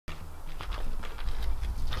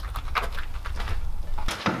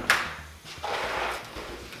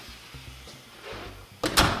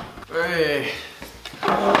Hey.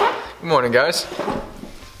 Good morning, guys.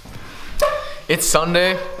 It's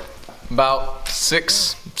Sunday, about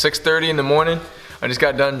 6:30 in the morning. I just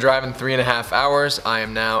got done driving 3.5 hours. I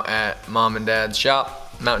am now at Mom and Dad's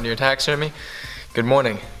shop, Mountaineer Taxidermy. Good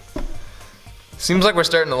morning. Seems like we're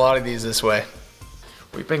starting a lot of these this way.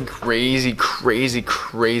 We've been crazy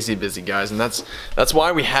busy, guys, and that's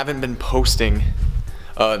why we haven't been posting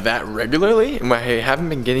that regularly, and I haven't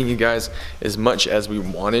been getting you guys as much as we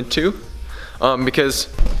wanted to,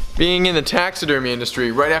 because being in the taxidermy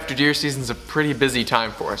industry right after deer season is a pretty busy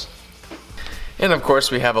time for us. And of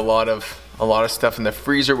course we have a lot of stuff in the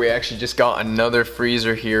freezer. We actually just got another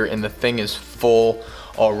freezer here and the thing is full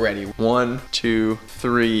already. 1, 2,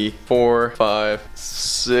 3, 4, 5,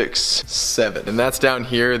 6, 7. And that's down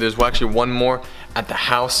here. There's actually one more at the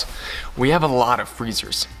house. We have a lot of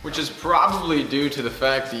freezers, which is probably due to the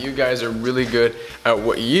fact that you guys are really good at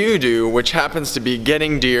what you do, which happens to be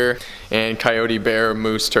getting deer and coyote, bear,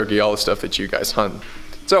 moose, turkey, all the stuff that you guys hunt.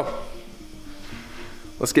 So,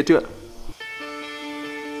 let's get to it.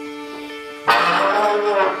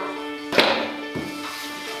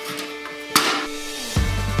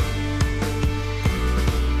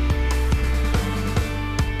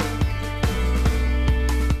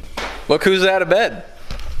 Look who's out of bed.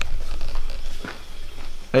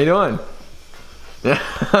 How you doing?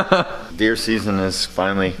 Yeah. Deer season is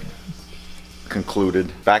finally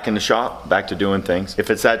concluded. Back in the shop, back to doing things. If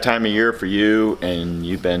it's that time of year for you and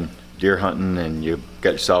you've been deer hunting and you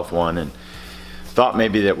got yourself one and thought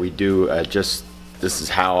maybe that we do this is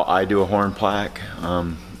how I do a horn plaque.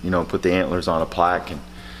 You know, put the antlers on a plaque and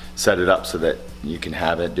set it up so that you can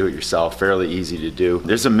have it, do it yourself, fairly easy to do.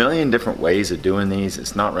 There's a million different ways of doing these.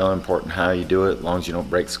 It's not really important how you do it, as long as you don't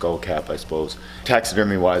break skull cap, I suppose.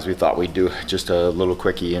 Taxidermy wise, we thought we'd do just a little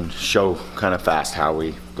quickie and show kind of fast how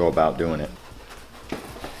we go about doing it.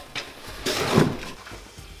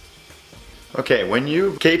 Okay, when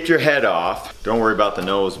you caped your head off, don't worry about the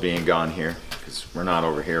nose being gone here, because we're not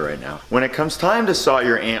over here right now. When it comes time to saw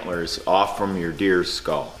your antlers off from your deer's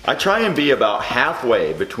skull, I try and be about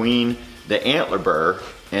halfway between the antler burr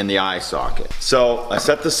and the eye socket. So I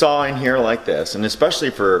set the saw in here like this, and especially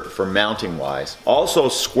for mounting wise. Also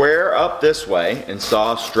square up this way and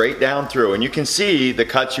saw straight down through, and you can see the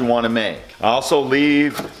cuts you want to make. I also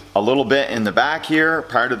leave a little bit in the back here,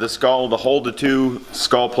 part of the skull, to hold the two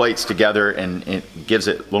skull plates together, and it gives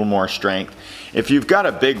it a little more strength. If you've got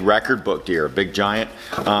a big record book deer, a big giant,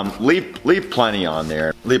 leave plenty on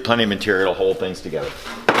there. Leave plenty of material to hold things together.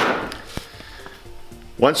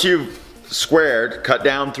 Once you've squared, cut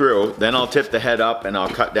down through, then I'll tip the head up and I'll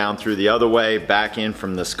cut down through the other way, back in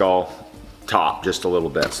from the skull top just a little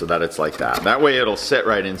bit, so that it's like that. That way it'll sit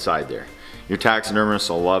right inside there. Your taxidermist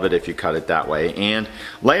will love it if you cut it that way. And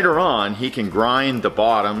later on, he can grind the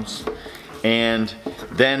bottoms and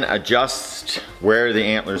then adjust where the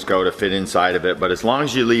antlers go to fit inside of it. But as long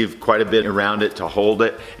as you leave quite a bit around it to hold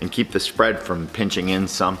it and keep the spread from pinching in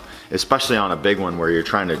some, especially on a big one where you're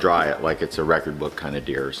trying to dry it like it's a record book kind of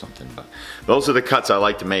deer or something. But those are the cuts I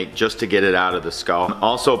like to make just to get it out of the skull.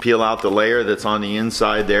 Also peel out the layer that's on the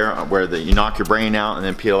inside there where you knock your brain out, and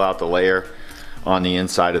then peel out the layer on the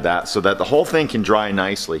inside of that so that the whole thing can dry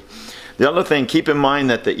nicely. The other thing, keep in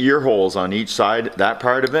mind that the ear holes on each side, that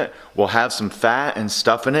part of it, will have some fat and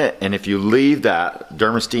stuff in it, and if you leave that,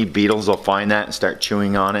 dermestine beetles will find that and start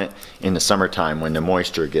chewing on it in the summertime when the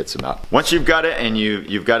moisture gets them up. Once you've got it and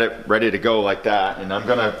you've got it ready to go like that, and I'm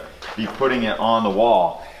gonna be putting it on the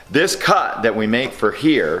wall. This cut that we make for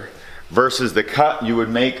here versus the cut you would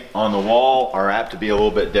make on the wall are apt to be a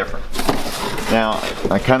little bit different. Now,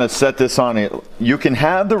 I kind of set this on it. You can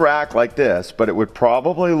have the rack like this, but it would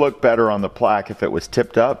probably look better on the plaque if it was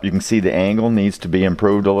tipped up. You can see the angle needs to be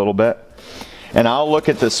improved a little bit. And I'll look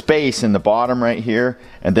at the space in the bottom right here,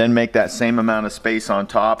 and then make that same amount of space on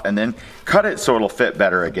top, and then cut it so it'll fit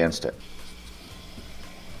better against it.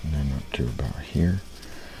 And then up to about here.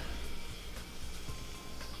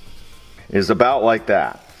 Is about like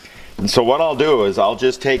that. And so what I'll do is I'll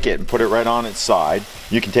just take it and put it right on its side.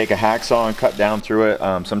 You can take a hacksaw and cut down through it.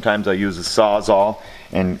 Sometimes I use a Sawzall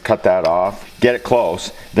and cut that off. Get it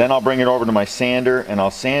close. Then I'll bring it over to my sander and I'll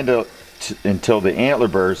sand it until the antler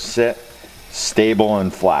burrs sit stable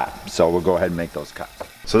and flat. So we'll go ahead and make those cuts.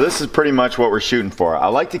 So this is pretty much what we're shooting for. I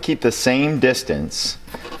like to keep the same distance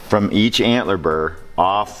from each antler burr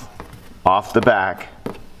off the back,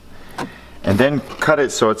 and then cut it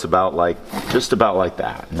so it's about like, just about like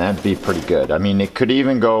that, and that'd be pretty good. I mean, it could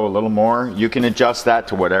even go a little more. You can adjust that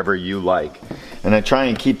to whatever you like. And I try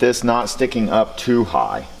and keep this not sticking up too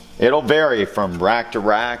high. It'll vary from rack to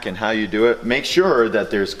rack and how you do it. Make sure that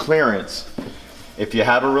there's clearance if you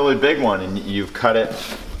have a really big one and you've cut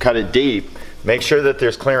it deep, make sure that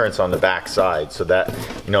there's clearance on the back side so that,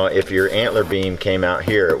 you know, if your antler beam came out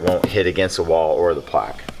here, it won't hit against the wall or the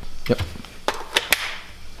plaque. Yep.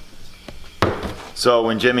 So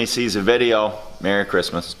when Jimmy sees a video, Merry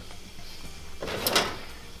Christmas.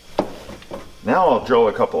 Now I'll drill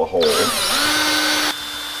a couple of holes.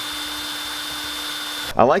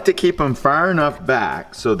 I like to keep them far enough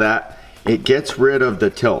back so that it gets rid of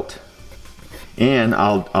the tilt. And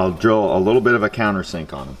I'll drill a little bit of a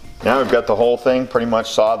countersink on them. Now we've got the whole thing pretty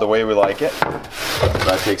much sawed the way we like it.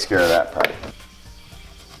 That takes care of that part.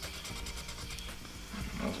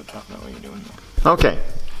 Also talk about what you're doing. Okay,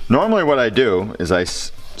 normally what I do is I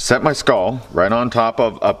set my skull right on top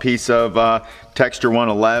of a piece of texture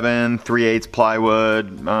 111, 3/8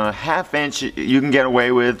 plywood, ½ inch you can get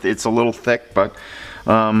away with. It's a little thick, but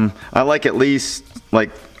I like at least like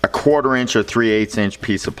a 1/4 inch or 3/8 inch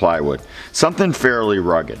piece of plywood. Something fairly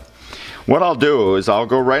rugged. What I'll do is I'll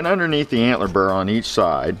go right underneath the antler burr on each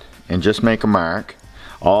side and just make a mark.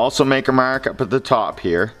 I'll also make a mark up at the top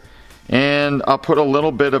here, and I'll put a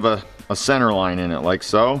little bit of a center line in it like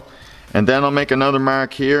so, and then I'll make another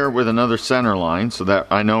mark here with another center line so that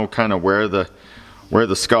I know kind of where the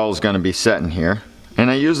skull is going to be setting here. And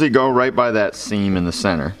I usually go right by that seam in the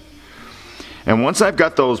center. And once I've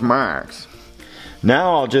got those marks,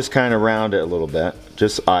 now I'll just kind of round it a little bit,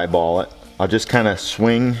 just eyeball it. I'll just kind of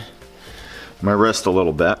swing my wrist a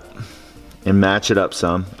little bit and match it up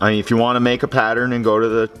some. I mean, if you want to make a pattern and go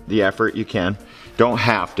to the effort, you can. Don't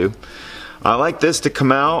have to. I like this to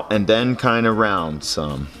come out and then kind of round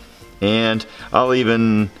some. And I'll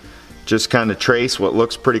even just kind of trace what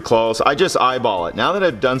looks pretty close. I just eyeball it. Now that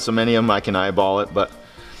I've done so many of them, I can eyeball it,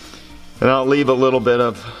 and I'll leave a little bit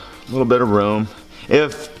of room.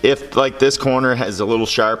 If like this corner has a little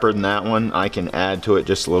sharper than that one, I can add to it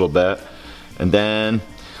just a little bit. And then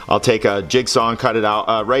I'll take a jigsaw and cut it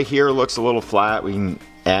out. Right here looks a little flat. We can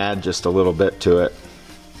add just a little bit to it.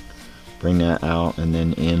 Bring that out and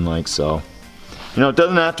then in like so. You know, it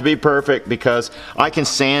doesn't have to be perfect because I can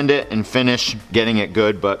sand it and finish getting it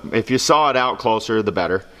good, but if you saw it out closer, the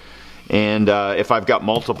better. And if I've got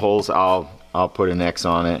multiples, I'll put an X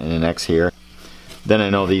on it and an X here. Then I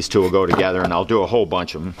know these two will go together, and I'll do a whole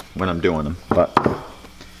bunch of them when I'm doing them.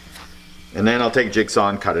 And then I'll take a jigsaw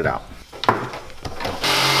and cut it out.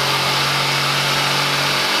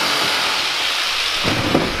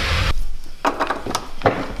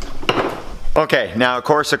 Okay, now of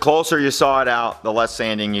course the closer you saw it out, the less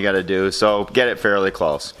sanding you gotta do, so get it fairly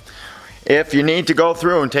close. If you need to go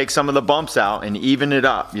through and take some of the bumps out and even it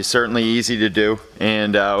up, it's certainly easy to do.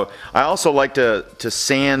 And I also like to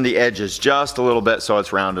sand the edges just a little bit so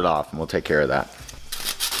it's rounded off, and we'll take care of that.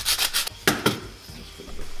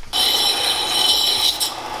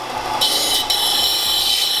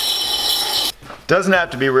 Doesn't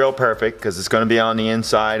have to be real perfect because it's going to be on the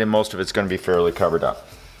inside and most of it's going to be fairly covered up.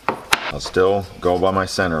 I'll still go by my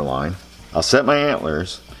center line. I'll set my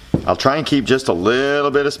antlers. I'll try and keep just a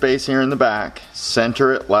little bit of space here in the back.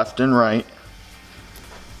 Center it left and right.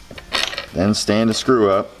 Then stand a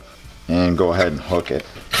screw up and go ahead and hook it.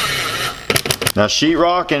 Now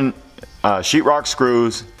sheetrock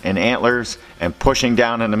screws and antlers and pushing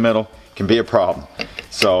down in the middle can be a problem.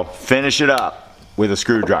 So finish it up with a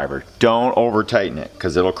screwdriver. Don't over tighten it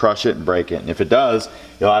because it'll crush it and break it. And if it does,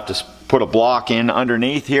 you'll have to put a block in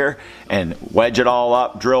underneath here and wedge it all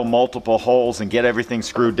up, drill multiple holes, and get everything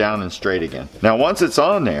screwed down and straight again. Now once it's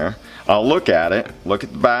on there, I'll look at it, look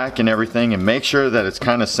at the back and everything, and make sure that it's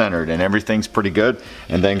kind of centered and everything's pretty good,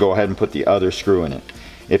 and then go ahead and put the other screw in it.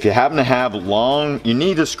 If you happen to have you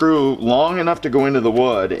need a screw long enough to go into the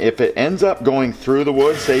wood. If it ends up going through the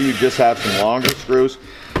wood, say you just have some longer screws,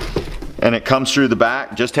 and it comes through the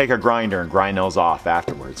back, just take a grinder and grind those off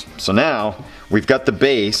afterwards. So now we've got the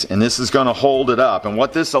base, and this is going to hold it up, and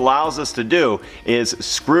what this allows us to do is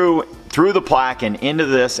screw through the plaque and into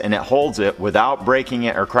this, and it holds it without breaking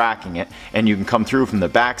it or cracking it, and you can come through from the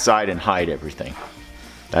back side and hide everything.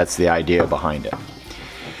 That's the idea behind it.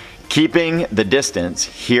 Keeping the distance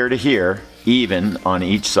here to here even on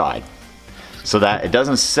each side so that it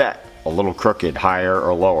doesn't set a little crooked higher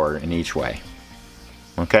or lower in each way.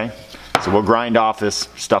 Okay? So we'll grind off this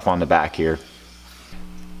stuff on the back here.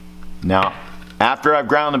 Now, after I've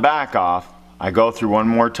ground the back off, I go through one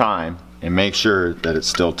more time and make sure that it's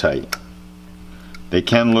still tight. They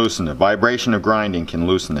can loosen. The vibration of grinding can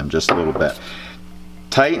loosen them just a little bit.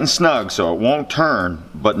 Tight and snug so it won't turn,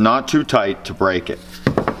 but not too tight to break it.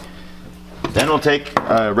 Then we'll take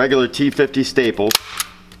regular T50 staples.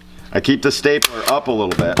 I keep the stapler up a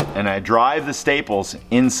little bit and I drive the staples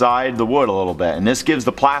inside the wood a little bit, and this gives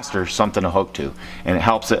the plaster something to hook to, and it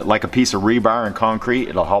helps it like a piece of rebar and concrete.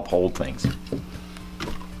 It'll help hold things.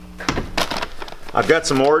 I've got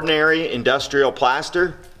some ordinary industrial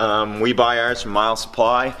plaster. We buy ours from Mile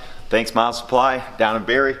Supply. Thanks Mile Supply down in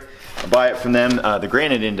Barrie. I buy it from them. The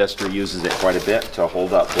granite industry uses it quite a bit to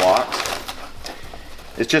hold up blocks.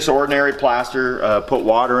 It's just ordinary plaster. Put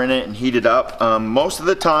water in it and heat it up. Most of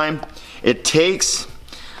the time it takes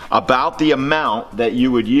about the amount that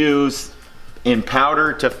you would use in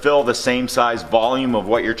powder to fill the same size volume of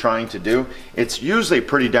what you're trying to do. It's usually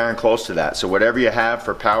pretty darn close to that. So whatever you have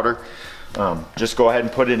for powder, just go ahead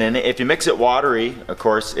and put it in it. If you mix it watery, of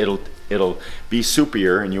course, it'll be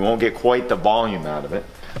soupier and you won't get quite the volume out of it.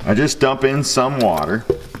 I just dump in some water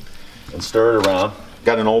and stir it around.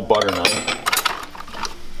 Got an old butter knife.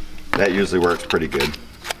 That usually works pretty good.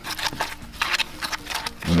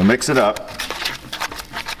 And we'll mix it up.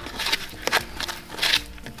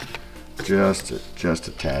 Just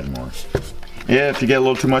a tad more. Yeah, if you get a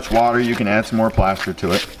little too much water, you can add some more plaster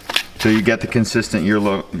to it so you get the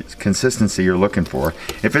consistency you're looking for.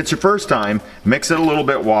 If it's your first time, mix it a little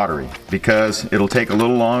bit watery because it'll take a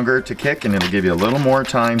little longer to kick and it'll give you a little more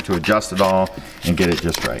time to adjust it all and get it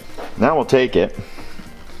just right. Now we'll take it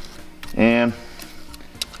and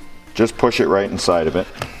just push it right inside of it.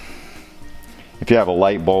 If you have a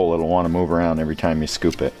light bowl, it'll want to move around every time you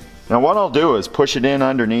scoop it. Now what I'll do is push it in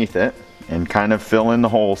underneath it and kind of fill in the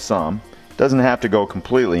hole some. Doesn't have to go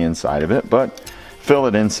completely inside of it, but fill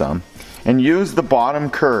it in some. And use the bottom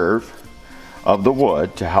curve of the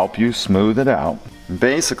wood to help you smooth it out. And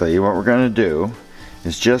basically what we're going to do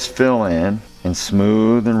is just fill in and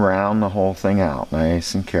smooth and round the whole thing out,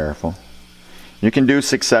 nice and careful. You can do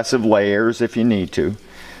successive layers if you need to.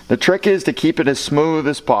 The trick is to keep it as smooth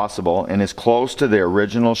as possible and as close to the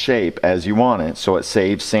original shape as you want it, so it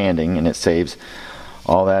saves sanding and it saves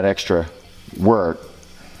all that extra work.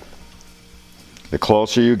 The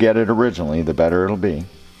closer you get it originally, the better it'll be.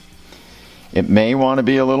 It may want to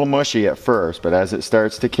be a little mushy at first, but as it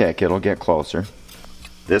starts to kick, it'll get closer.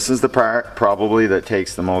 This is the part probably that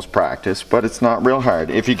takes the most practice, but it's not real hard.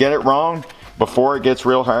 If you get it wrong, before it gets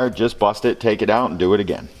real hard, just bust it, take it out, and do it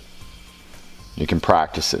again. You can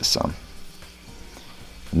practice this some.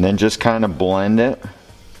 And then just kind of blend it.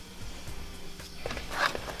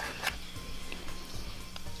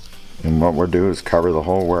 And what we'll do is cover the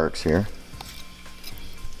whole works here.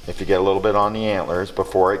 If you get a little bit on the antlers,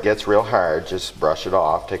 before it gets real hard, just brush it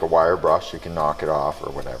off. Take a wire brush, you can knock it off or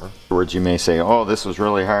whatever. Afterwards you may say, oh, this was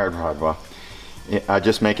really hard, Rod. Well, I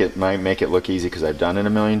just might make it look easy because I've done it a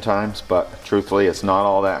million times, but truthfully it's not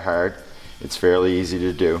all that hard. It's fairly easy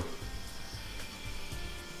to do.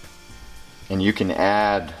 And you can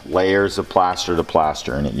add layers of plaster to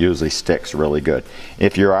plaster and it usually sticks really good.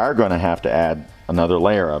 If you are going to have to add another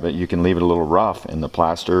layer of it, you can leave it a little rough and the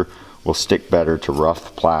plaster will stick better to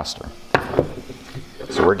rough plaster.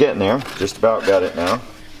 So we're getting there, just about got it now.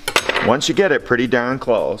 Once you get it pretty darn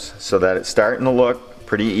close so that it's starting to look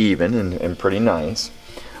pretty even and pretty nice,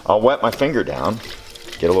 I'll wet my finger down,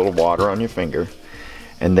 get a little water on your finger,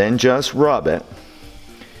 and then just rub it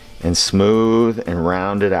and smooth and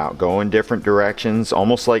round it out. Go in different directions,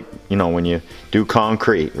 almost like, you know, when you do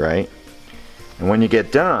concrete, right? And when you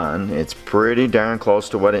get done, it's pretty darn close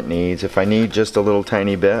to what it needs. If I need just a little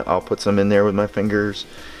tiny bit, I'll put some in there with my fingers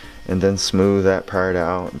and then smooth that part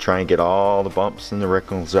out and try and get all the bumps and the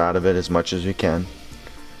wrinkles out of it as much as you can.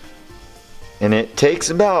 And it takes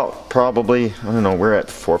about probably, I don't know, we're at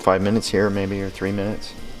 4 or 5 minutes here maybe, or 3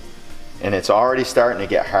 minutes. And it's already starting to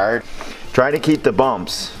get hard. Try to keep the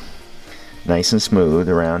bumps nice and smooth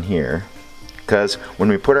around here, because when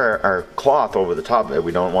we put our cloth over the top of it,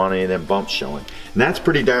 we don't want any of them bumps showing. And that's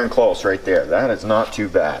pretty darn close right there. That is not too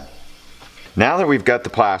bad. Now that we've got the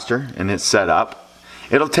plaster and it's set up,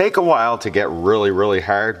 it'll take a while to get really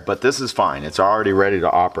hard, but this is fine. It's already ready to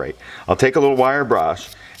operate. I'll take a little wire brush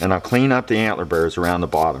and I'll clean up the antler burrs around the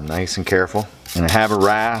bottom, nice and careful. And I have a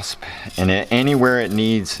rasp, and anywhere it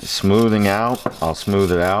needs smoothing out, I'll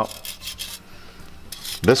smooth it out.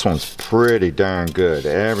 This one's pretty darn good.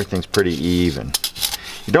 Everything's pretty even.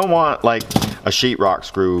 You don't want like a sheetrock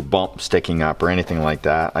screw bump sticking up or anything like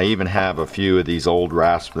that. I even have a few of these old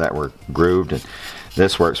rasps that were grooved, and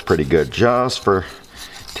this works pretty good just for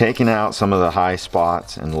taking out some of the high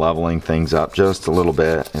spots and leveling things up just a little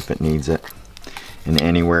bit if it needs it. And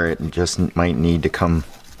anywhere it just might need to come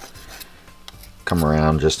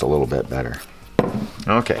around just a little bit better.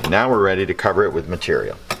 Okay, now we're ready to cover it with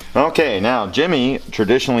material. Okay, now Jimmy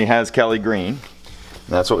traditionally has Kelly green.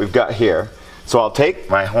 That's what we've got here. So I'll take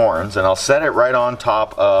my horns and I'll set it right on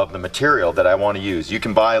top of the material that I want to use. You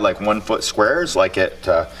can buy like 1 foot squares like at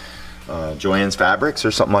Joann's Fabrics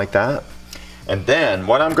or something like that. And then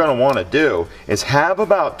what I'm going to want to do is have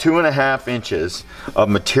about 2.5 inches of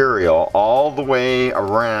material all the way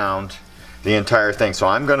around the entire thing. So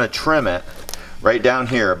I'm going to trim it right down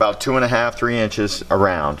here about 2.5, 3 inches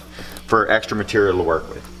around for extra material to work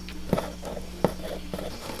with.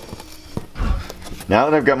 Now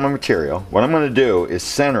that I've got my material, what I'm going to do is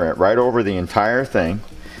center it right over the entire thing,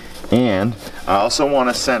 and I also want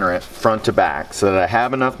to center it front to back so that I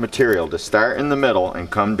have enough material to start in the middle and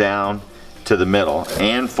come down to the middle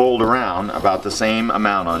and fold around about the same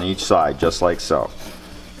amount on each side, just like so.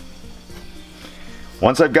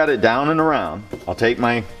 Once I've got it down and around, I'll take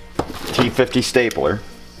my T50 stapler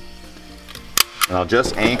and I'll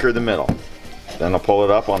just anchor the middle. Then I'll pull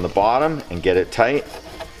it up on the bottom and get it tight,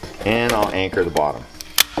 and I'll anchor the bottom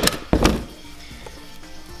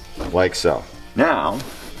like so. Now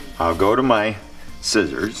I'll go to my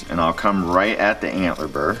scissors and I'll come right at the antler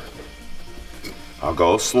burr. I'll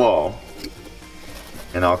go slow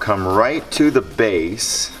and I'll come right to the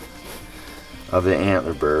base of the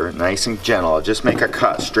antler burr, nice and gentle. I'll just make a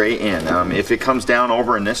cut straight in. If it comes down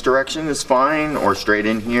over in this direction is fine, or straight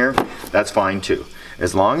in here, that's fine too.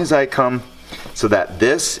 As long as I come so that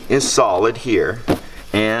this is solid here,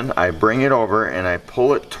 and I bring it over and I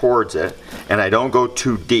pull it towards it, and I don't go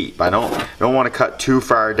too deep. I don't want to cut too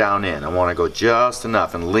far down in. I want to go just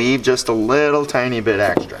enough and leave just a little tiny bit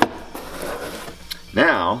extra.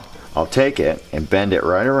 Now I'll take it and bend it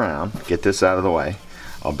right around. Get this out of the way.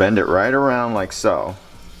 I'll bend it right around like so,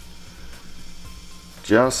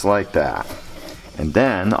 just like that. And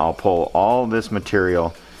then I'll pull all this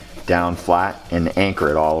material down flat and anchor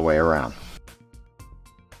it all the way around.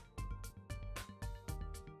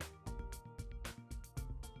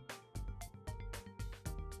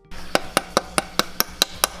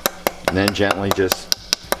 And then gently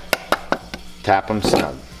just tap them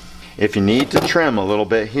snug. If you need to trim a little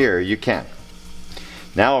bit here, you can.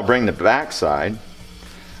 Now I'll bring the back side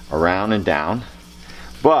around and down,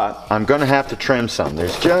 but I'm going to have to trim some.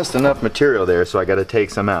 There's just enough material there, so I got to take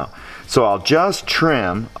some out. So I'll just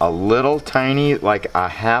trim a little tiny, like a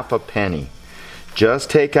half a penny. Just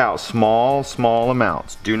take out small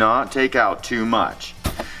amounts. Do not take out too much.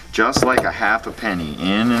 Just like a half a penny,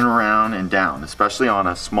 in and around and down, especially on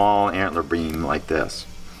a small antler beam like this.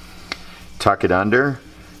 Tuck it under,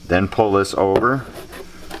 then pull this over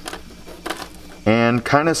and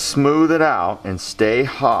kind of smooth it out and stay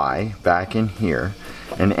high back in here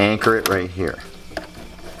and anchor it right here.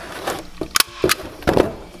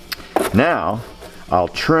 Now I'll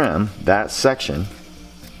trim that section,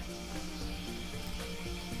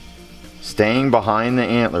 staying behind the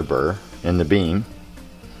antler burr in the beam,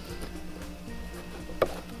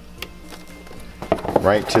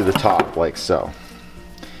 right to the top like so.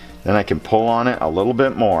 Then I can pull on it a little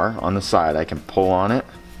bit more on the side. I can pull on it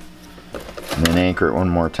and then anchor it one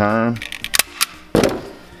more time,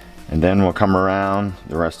 and then we'll come around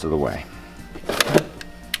the rest of the way.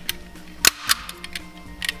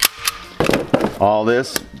 All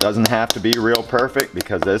this doesn't have to be real perfect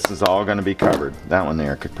because this is all going to be covered. That one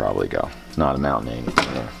there could probably go. It's not a mountain aim.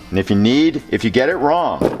 And if you get it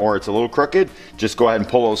wrong or it's a little crooked, just go ahead and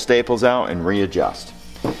pull those staples out and readjust.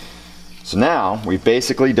 So now we've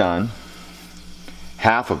basically done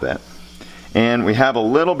half of it, and we have a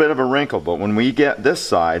little bit of a wrinkle, but when we get this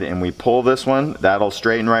side and we pull this one, that'll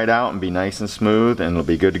straighten right out and be nice and smooth, and it'll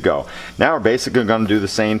be good to go. Now we're basically going to do the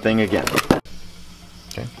same thing again.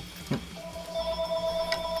 Okay.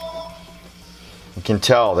 You can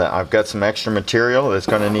tell that I've got some extra material that's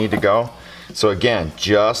going to need to go. So again,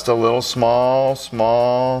 just a little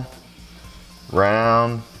small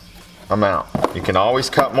round amount. You can always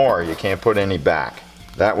cut more, you can't put any back.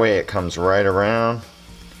 That way it comes right around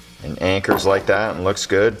and anchors like that and looks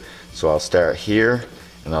good. So I'll start here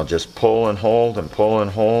and I'll just pull and hold and pull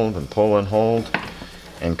and hold and pull and hold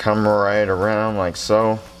and come right around like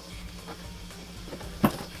so.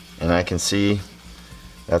 And I can see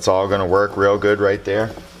that's all going to work real good right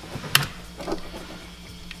there.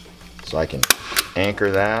 So I can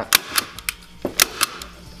anchor that.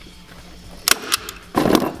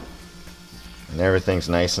 And everything's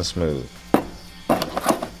nice and smooth.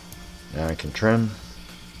 Now I can trim.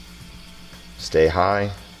 Stay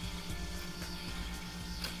high.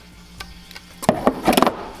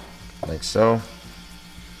 Like so.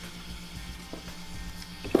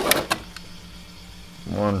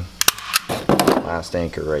 One last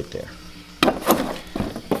anchor right there.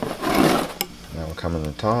 Now we'll come in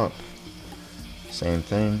the top. Same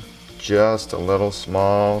thing. Just a little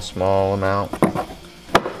small amount.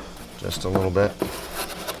 just a little bit.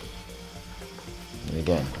 And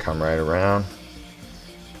again, come right around.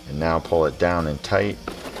 And now pull it down and tight.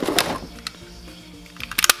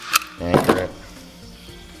 Anchor it.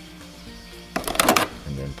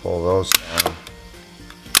 And then pull those down.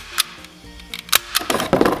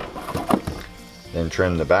 Then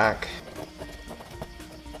trim the back.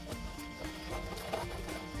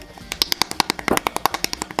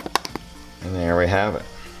 And there we have it.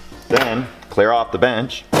 Then clear off the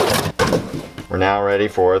bench. We're now ready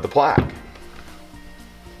for the plaque.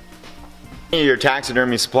 Your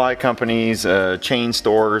taxidermy supply companies, chain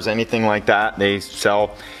stores, anything like that, they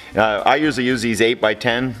sell. I usually use these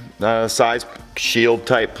 8x10 size shield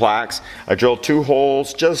type plaques. I drill 2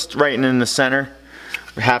 holes just right in the center,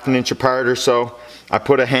 half an inch apart or so. I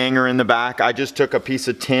put a hanger in the back. I just took a piece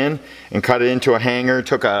of tin and cut it into a hanger,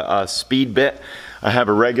 took a speed bit. I have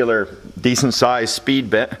a regular decent sized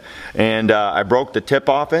speed bit, and I broke the tip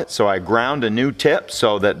off it, so I ground a new tip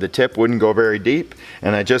so that the tip wouldn't go very deep,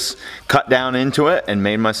 and I just cut down into it and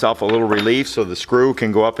made myself a little relief so the screw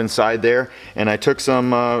can go up inside there. And I took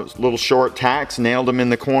some little short tacks, nailed them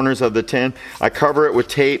in the corners of the tin. I cover it with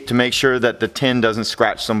tape to make sure that the tin doesn't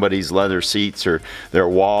scratch somebody's leather seats or their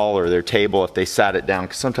wall or their table if they sat it down,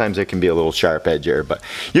 because sometimes it can be a little sharp edge there. But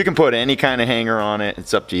you can put any kind of hanger on it,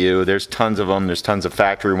 it's up to you. There's tons of them, there's tons of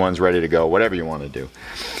factory ones ready to go, whatever you want to do.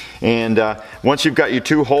 And once you've got your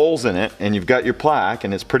 2 holes in it and you've got your plaque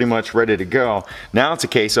and it's pretty much ready to go, now it's a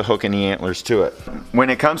case of hooking the antlers to it. When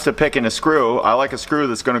it comes to picking a screw, I like a screw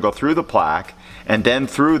that's going to go through the plaque and then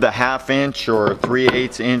through the 1/2 inch or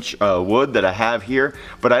 3/8 inch wood that I have here,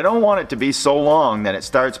 but I don't want it to be so long that it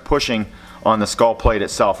starts pushing on the skull plate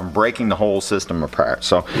itself and breaking the whole system apart.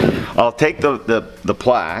 So I'll take the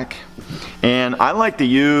plaque, and I like to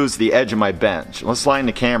use the edge of my bench. Let's line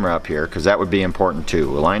the camera up here, because that would be important too.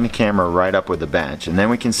 We'll line the camera right up with the bench, and then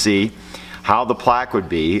we can see how the plaque would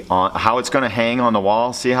be, on how it's going to hang on the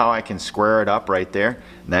wall. See how I can square it up right there?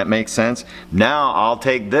 That makes sense. Now I'll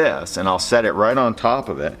take this and I'll set it right on top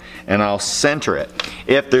of it and I'll center it.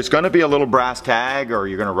 If there's going to be a little brass tag or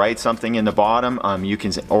you're going to write something in the bottom, you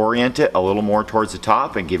can orient it a little more towards the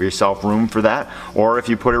top and give yourself room for that. Or if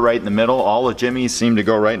you put it right in the middle, all of Jimmy's seem to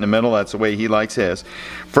go right in the middle. That's the way he likes his.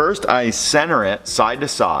 First, I center it side to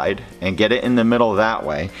side and get it in the middle that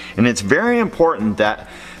way. And it's very important that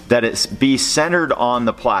it be centered on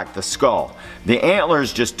the plaque, the skull. The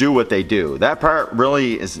antlers just do what they do. That part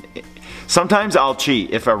really is, sometimes I'll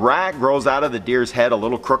cheat. If a rack grows out of the deer's head a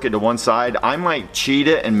little crooked to one side, I might cheat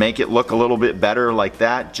it and make it look a little bit better like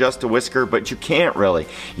that, just a whisker, but you can't really.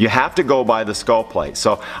 You have to go by the skull plate.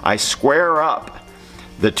 So I square up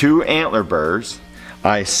the 2 antler burrs,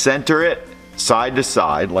 I center it side to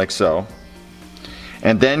side like so,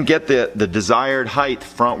 and then get the desired height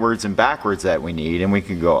frontwards and backwards that we need, and we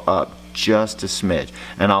can go up just a smidge.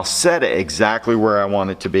 And I'll set it exactly where I want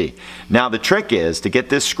it to be. Now the trick is to get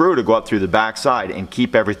this screw to go up through the back side and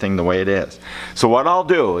keep everything the way it is. So what I'll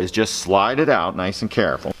do is just slide it out nice and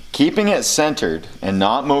careful. Keeping it centered and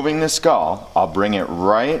not moving the skull, I'll bring it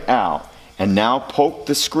right out and now poke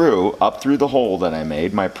the screw up through the hole that I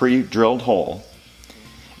made, my pre-drilled hole.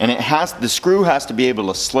 And the screw has to be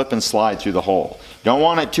able to slip and slide through the hole. You don't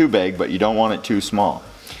want it too big, but you don't want it too small.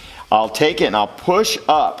 I'll take it and I'll push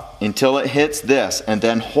up until it hits this, and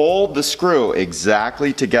then hold the screw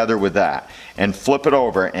exactly together with that and flip it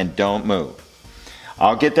over and don't move.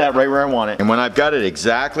 I'll get that right where I want it, and when I've got it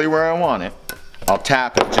exactly where I want it, I'll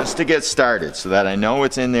tap it just to get started so that I know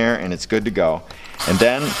it's in there and it's good to go. And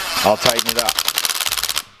then I'll tighten it up.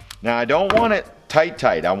 Now I don't want it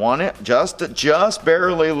tight. I want it just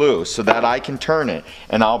barely loose so that I can turn it,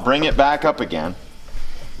 and I'll bring it back up again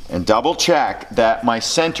and double check that my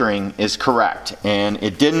centering is correct and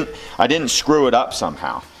I didn't screw it up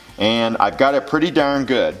somehow, and I've got it pretty darn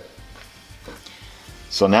good.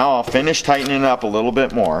 So now I'll finish tightening it up a little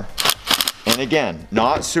bit more, and again,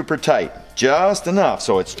 not super tight, just enough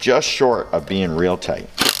so it's just short of being real tight,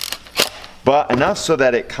 but enough so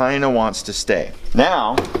that it kind of wants to stay.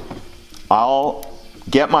 Now I'll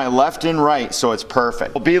get my left and right so it's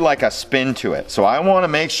perfect. It'll be like a spin to it. So I want to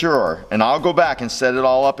make sure, and I'll go back and set it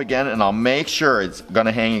all up again, and I'll make sure it's going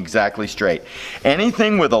to hang exactly straight.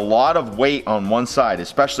 Anything with a lot of weight on one side,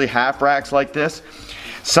 especially half racks like this,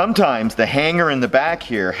 sometimes the hanger in the back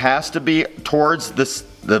here has to be towards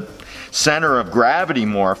the center of gravity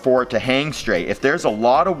more for it to hang straight. If there's a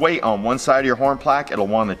lot of weight on one side of your horn plaque, it'll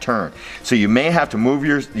want to turn. So you may have to move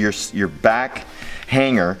your back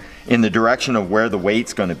hanger in the direction of where the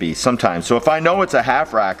weight's going to be sometimes. So if I know it's a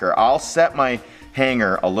half racker, I'll set my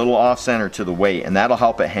hanger a little off center to the weight, and that'll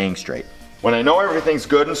help it hang straight. When I know everything's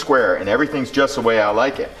good and square and everything's just the way I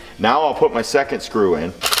like it, now I'll put my second screw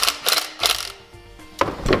in.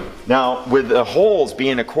 Now with the holes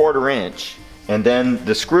being 1/4 inch and then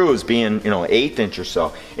the screws being, 1/8 inch or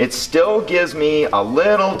so, it still gives me a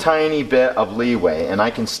little tiny bit of leeway, and I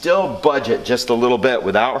can still budget just a little bit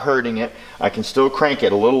without hurting it. I can still crank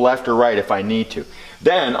it a little left or right if I need to.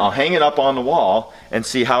 Then I'll hang it up on the wall and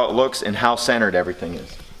see how it looks and how centered everything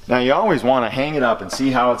is. Now you always want to hang it up and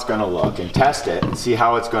see how it's going to look and test it and see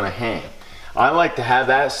how it's going to hang. I like to have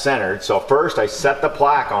that centered, so first I set the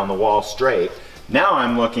plaque on the wall straight. Now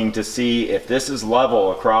I'm looking to see if this is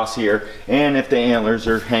level across here and if the antlers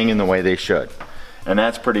are hanging the way they should. And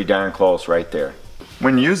that's pretty darn close right there.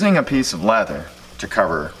 When using a piece of leather to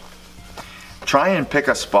cover, try and pick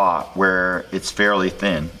a spot where it's fairly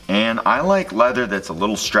thin. And I like leather that's a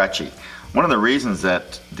little stretchy. One of the reasons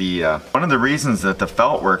that the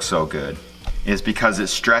felt works so good is because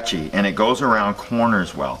it's stretchy and it goes around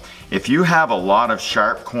corners well. If you have a lot of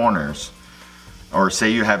sharp corners, or say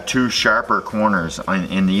you have 2 sharper corners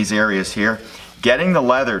in these areas here, getting the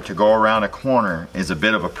leather to go around a corner is a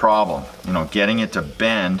bit of a problem. Getting it to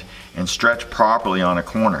bend and stretch properly on a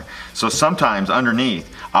corner. So sometimes underneath,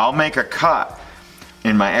 I'll make a cut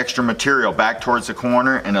in my extra material back towards the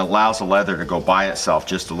corner, and it allows the leather to go by itself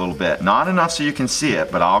just a little bit. Not enough so you can see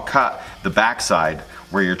it, but I'll cut the backside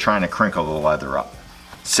where you're trying to crinkle the leather up.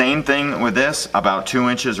 Same thing with this, about 2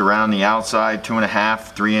 inches around the outside,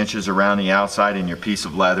 2.5, 3 inches around the outside in your piece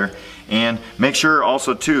of leather. And make sure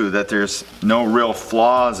also too that there's no real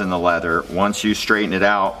flaws in the leather once you straighten it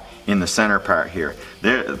out in the center part here.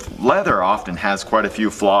 Leather often has quite a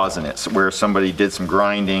few flaws in it, where somebody did some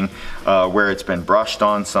grinding, where it's been brushed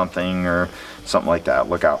on something or something like that.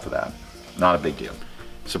 Look out for that. Not a big deal.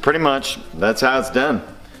 So pretty much that's how it's done.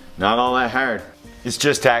 Not all that hard. It's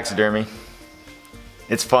just taxidermy.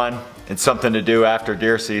 It's fun. It's something to do after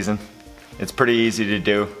deer season. It's pretty easy to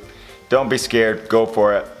do. Don't be scared. Go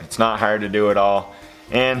for it. It's not hard to do at all.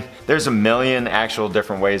 And there's a million actual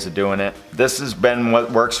different ways of doing it. This has been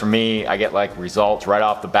what works for me. I get like results right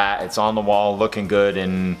off the bat. It's on the wall looking good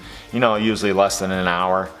in, usually less than an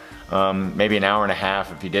hour. Maybe an hour and a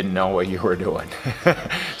half if you didn't know what you were doing.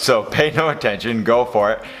 So pay no attention, go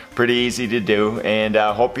for it. Pretty easy to do, and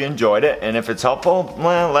hope you enjoyed it. And if it's helpful,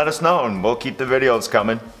 well, let us know and we'll keep the videos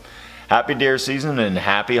coming. Happy deer season and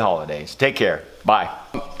happy holidays. Take care. Bye.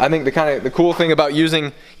 I think the cool thing about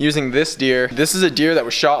using this deer, this is a deer that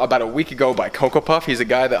was shot about a week ago by Cocoa Puff. He's a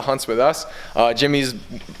guy that hunts with us. Jimmy's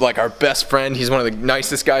like our best friend. He's one of the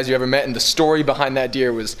nicest guys you ever met, and the story behind that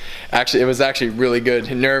deer was actually really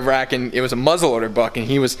good, nerve-wracking. It was a muzzleloader buck, and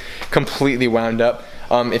he was completely wound up.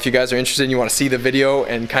 If you guys are interested and you want to see the video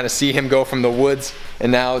and kind of see him go from the woods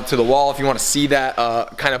and now to the wall, if you want to see that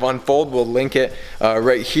kind of unfold, we'll link it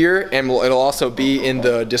right here, and it'll also be in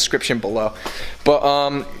the description below. But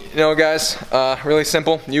guys, really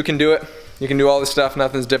simple. You can do it. You can do all this stuff.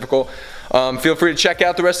 Nothing's difficult. Feel free to check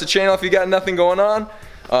out the rest of the channel if you got nothing going on.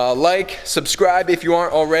 Like, subscribe if you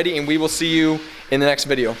aren't already, and we will see you in the next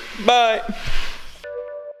video. Bye.